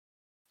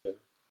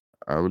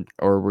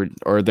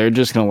 Or they're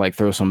just gonna like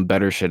throw some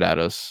better shit at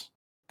us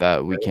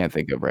that we can't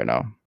think of right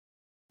now.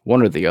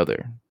 One or the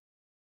other.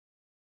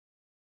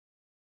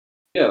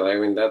 Yeah, I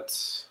mean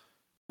that's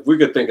if we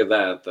could think of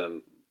that,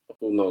 then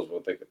who knows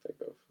what they could think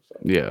of. So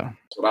Yeah,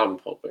 that's what I'm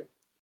hoping.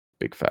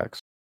 big facts.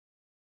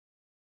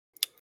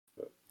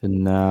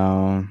 And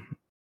now,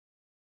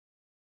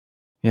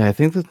 yeah, I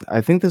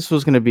think this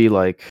was gonna be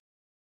like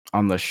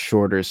on the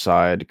shorter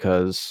side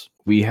because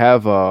we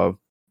have a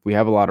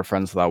lot of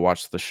friends that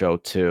watch the show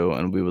too,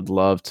 and we would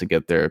love to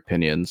get their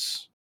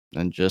opinions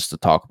and just to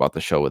talk about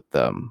the show with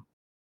them.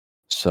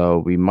 So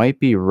we might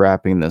be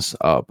wrapping this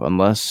up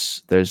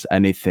unless there's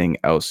anything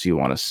else you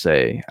want to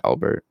say,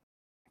 Albert,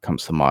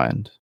 comes to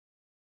mind.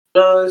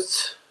 No,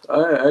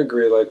 I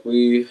agree. Like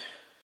I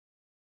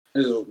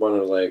just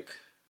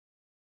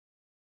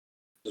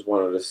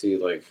wanted to see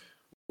like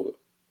what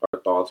our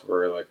thoughts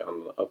were like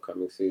on the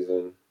upcoming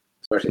season,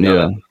 especially now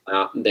Yeah.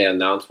 that they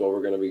announced what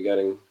we're going to be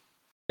getting,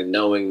 and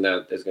knowing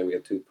that there's going to be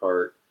a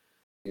 2-part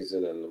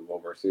season and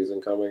one more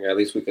season coming. At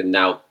least we can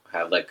now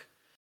have like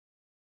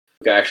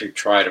we can actually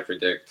try to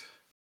predict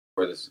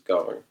where this is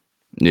going.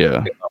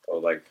 Yeah. Based off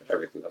of, like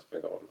everything that's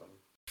been going on.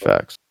 But,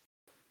 Facts.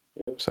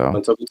 yeah. So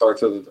Until we talk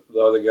to the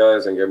other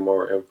guys and get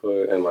more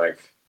input and like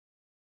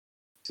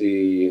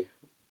see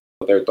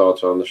what their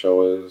thoughts on the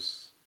show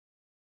is,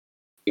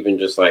 even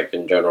just like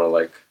in general,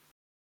 like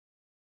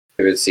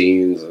favorite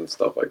scenes and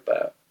stuff like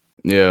that.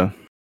 yeah.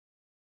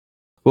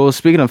 Well,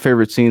 speaking of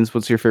favorite scenes,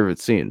 what's your favorite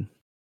scene?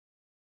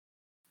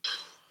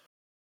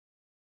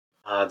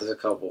 There's a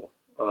couple.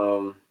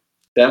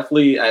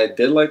 Definitely, I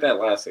did like that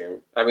last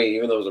scene. I mean,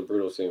 even though it was a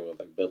brutal scene with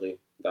like Billy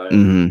dying,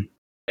 Mm-hmm.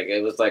 like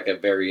it was like a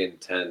very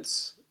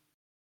intense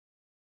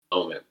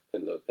moment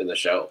in the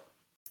show.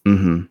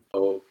 Mm-hmm.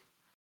 So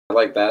I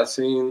like that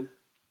scene.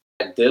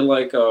 I did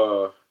like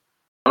I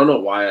don't know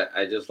why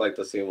I just like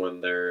the scene when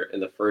they're in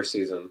the first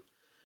season and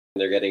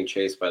they're getting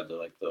chased by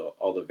the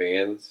all the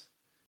vans.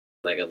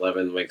 Like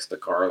 11 makes the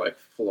car like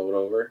float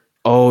over.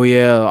 Oh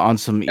yeah, on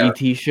some Yeah,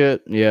 ET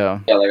shit. Yeah.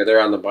 yeah, like they're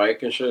on the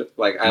bike and shit.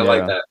 Like I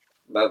like Yeah. that.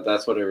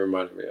 That's what it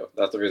reminded me of.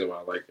 That's the reason why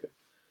I like it.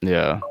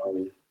 Yeah.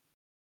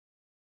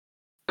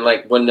 And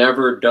like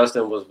whenever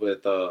Dustin was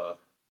with what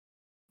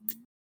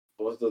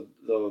was the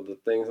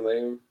thing's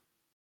name?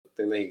 The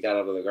thing that he got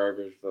out of the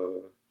garbage.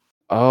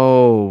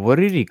 Oh, what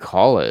did he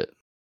call it? I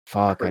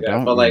Fuck, I forgot.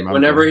 don't But like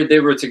remember. they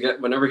were together,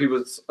 whenever he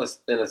was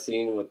in a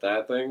scene with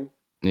that thing,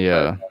 I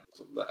Yeah.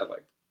 I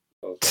like.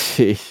 That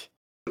was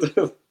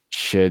fun.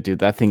 Shit, dude,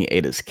 that thing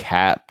ate his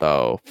cat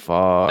though. I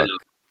Fuck. know.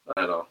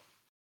 I know.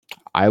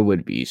 I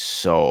would be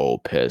so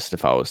pissed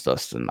if I was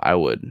Dustin. I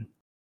would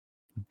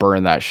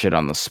burn that shit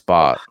on the Oh,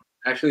 spot.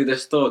 actually,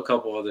 there's still a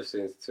couple other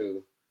scenes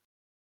too.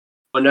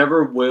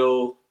 Whenever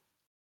Will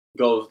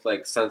goes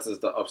like senses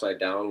the upside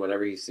down,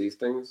 whenever he sees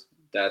things,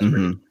 that's pretty.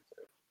 Hmm.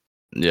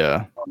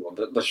 Yeah.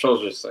 The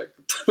show's just like.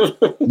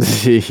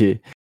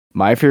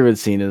 My favorite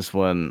scene is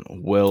when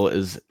Will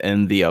is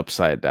in the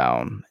upside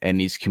down and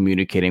he's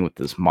communicating with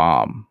his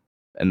mom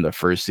in the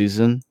first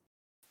season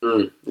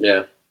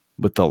Yeah.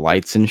 with the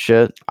lights and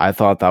shit. I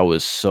thought that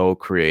was so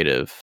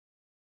creative.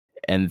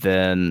 And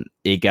then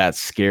it got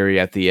scary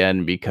at the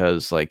end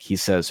because like he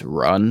says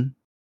run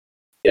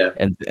Yeah.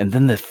 And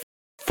then the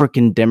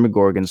freaking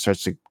Demogorgon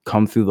starts to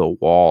come through the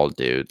wall,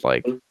 dude.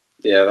 Like,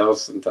 Yeah, that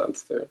was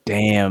intense too.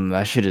 damn,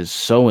 that shit is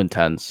so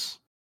intense.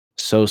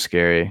 So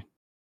scary.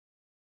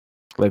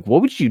 Like,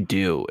 what would you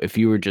do if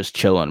you were just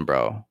chilling,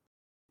 bro,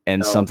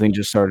 and No, something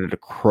just started to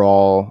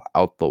crawl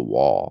out the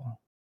wall?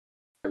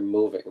 I'm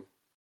moving.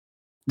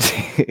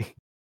 I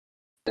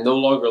no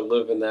longer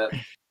live in that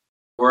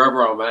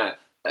wherever I'm at.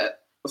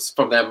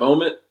 From that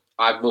moment,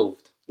 I've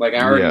moved. Like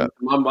I already Yeah. in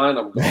my mind,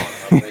 I'm gone.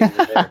 I'm not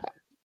even there.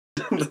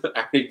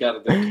 I already got a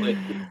different place.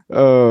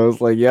 Oh,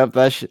 it's like, yep,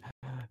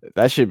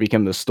 that should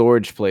become the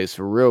storage place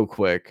real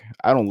quick.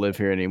 I don't live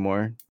here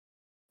anymore.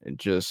 It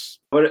just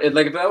But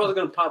like if that was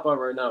gonna pop up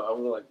right now, I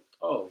would be like,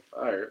 oh,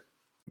 all right.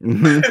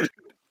 Mhm.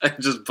 I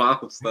just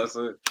bounced. That's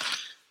it.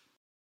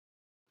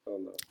 Oh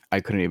no. I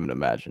couldn't even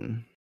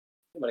imagine.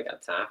 Nobody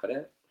got time for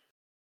that.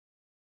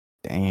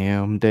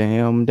 Damn,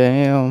 damn,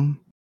 damn.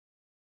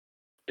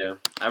 Yeah,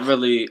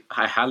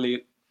 I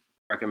highly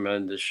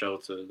recommend this show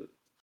to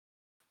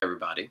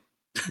everybody.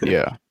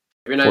 Yeah, If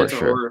you're not for into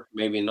sure. horror,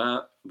 maybe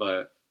not,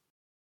 but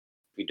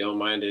if you don't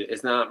mind it,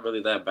 it's not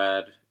really that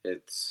bad.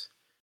 It's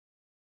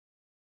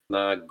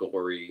not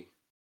gory.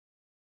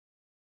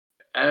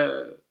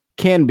 Uh,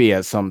 Can be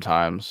at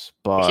sometimes,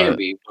 it can but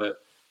be, but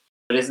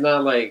it's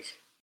not like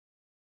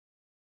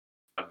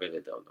I really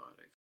don't know how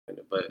to explain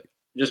it. But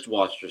just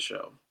watch the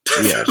show.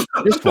 yeah,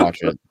 just watch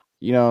it.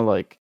 You know,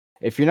 like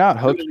if you're not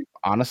hooked, Literally,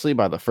 honestly,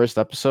 by the first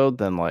episode,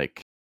 then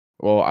like,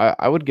 well,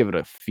 I would give it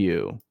a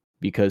few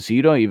because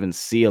you don't even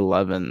see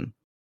 11.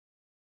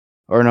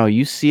 Or no,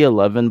 you see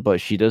 11, but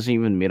she doesn't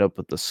even meet up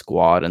with the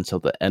squad until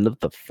the end of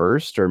the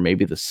first or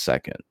maybe the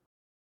second.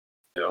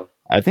 you know.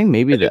 I think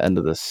maybe I the think, end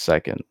of the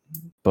second, I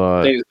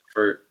but think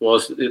for well,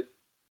 so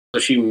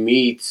she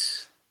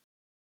meets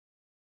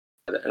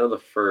at the end of the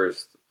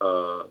first.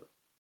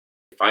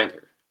 They find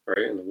her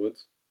right in the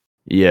woods.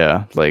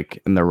 yeah,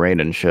 like in the rain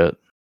and shit.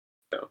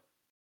 Yeah,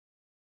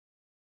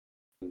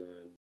 and then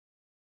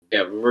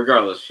yeah. But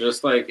regardless,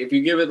 just like if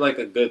you give it like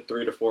a good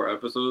 3 to 4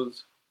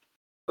 episodes,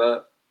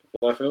 not if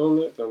you're not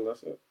feeling it, then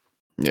that's it.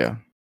 Yeah,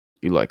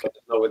 you like it.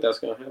 But no way that's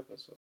gonna happen.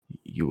 So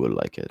You would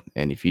like it.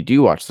 And if you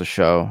do watch the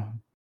show,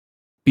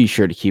 be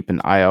sure to keep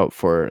an eye out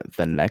for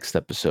the next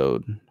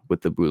episode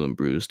with the Brew and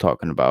Brews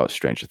talking about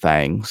Stranger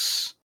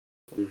Things.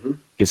 hmm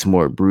Get some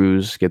more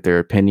brews, get their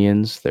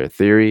opinions, their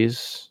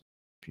theories,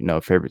 you know,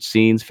 favorite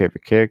scenes,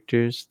 favorite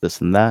characters,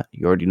 this and that.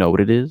 You already know what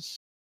it is.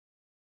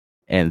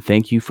 And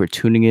thank you for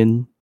tuning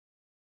in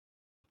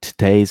to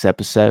today's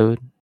episode.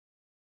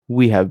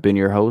 We have been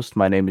your host.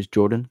 My name is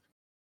Jordan.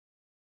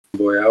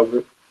 boy,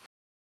 Albert.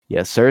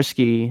 Yes,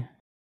 Sirski.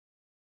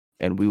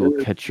 And we will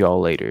Yeah, catch y'all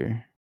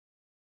later.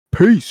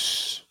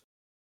 Peace.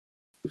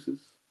 deuces.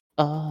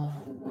 Uh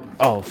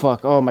oh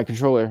fuck. Oh, my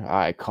controller.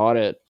 I caught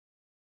it.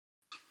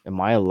 Am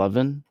I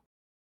 11?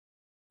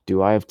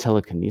 Do I have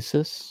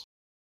telekinesis?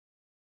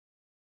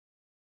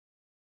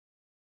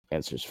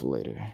 Answers for later.